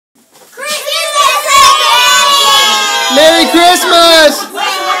Merry Christmas!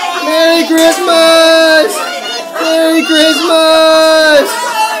 Merry Christmas! Merry Christmas!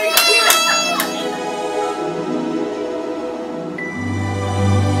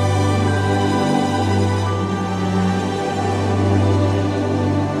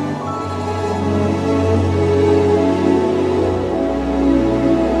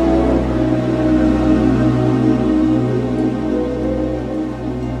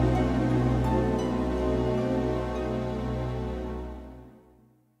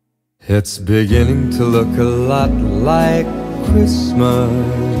 It's beginning to look a lot like Christmas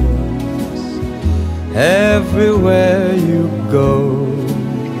everywhere you go.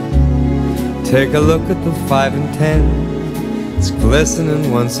 Take a look at the 5 and 10. It's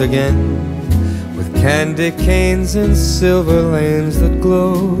glistening once again with candy canes and silver lanes that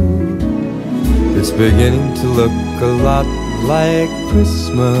glow. It's beginning to look a lot like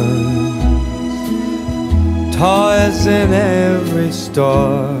Christmas. Toys in every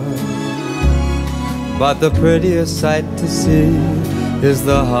store, but the prettiest sight to see is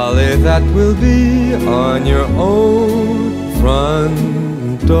the holly that will be on your own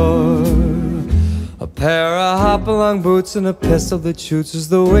front door. A pair of hop-along boots and a pistol that shoots is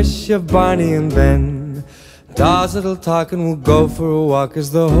the wish of Barney and Ben. Dolls that'll talk and will go for a walk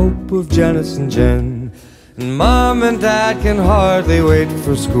is the hope of Janice and Jen. And Mom and Dad can hardly wait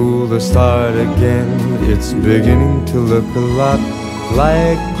for school to start again. It's beginning to look a lot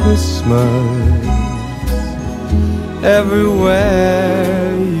like Christmas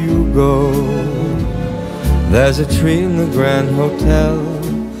everywhere you go. There's a tree in the Grand Hotel,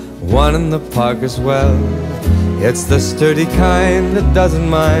 one in the park as well. It's the sturdy kind that doesn't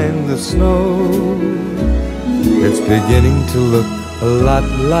mind the snow. It's beginning to look a lot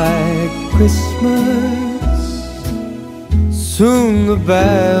like Christmas. Soon the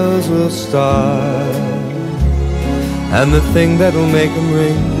bells will start, and the thing that'll make them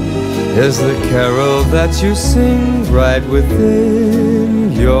ring is the carol that you sing right within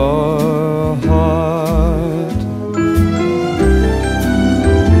your heart.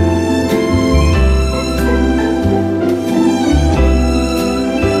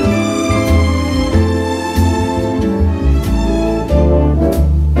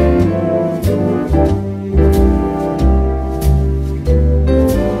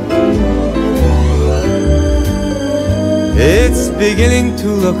 It's beginning to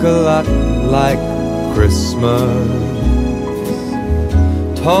look a lot like Christmas.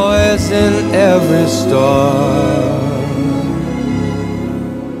 Toys in every store,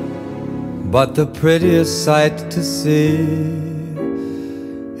 but the prettiest sight to see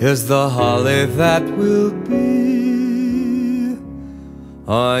is the holly that will be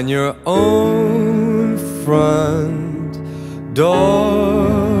on your own front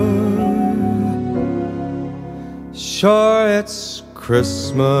door. Sure, it's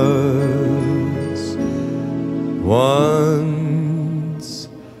Christmas once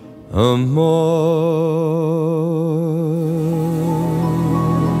more.